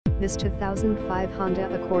This 2005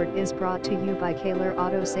 Honda Accord is brought to you by Kaler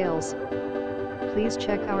Auto Sales. Please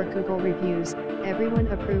check our Google reviews. Everyone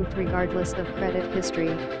approved regardless of credit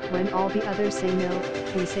history. When all the others say no,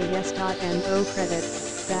 we say yes. No credit,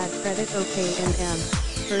 bad credit okay and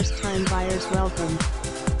first time buyers welcome.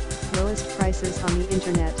 Lowest prices on the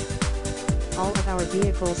internet. All of our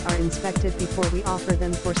vehicles are inspected before we offer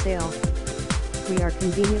them for sale. We are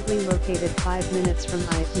conveniently located 5 minutes from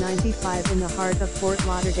I-95 in the heart of Fort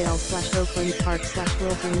Lauderdale/Oakland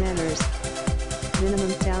Park/Wilton Manors.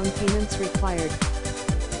 Minimum down payments required.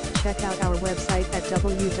 Check out our website at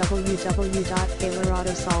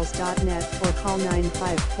www.kalerautosols.net or call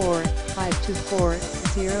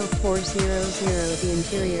 954-524-0400. The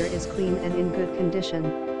interior is clean and in good condition.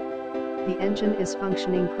 The engine is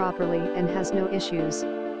functioning properly and has no issues.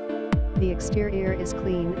 The exterior is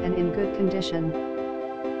clean and in good condition.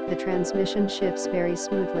 The transmission shifts very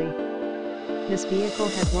smoothly. This vehicle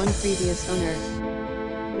had one previous owner.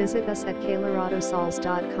 Visit us at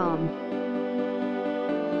kalerautosols.com.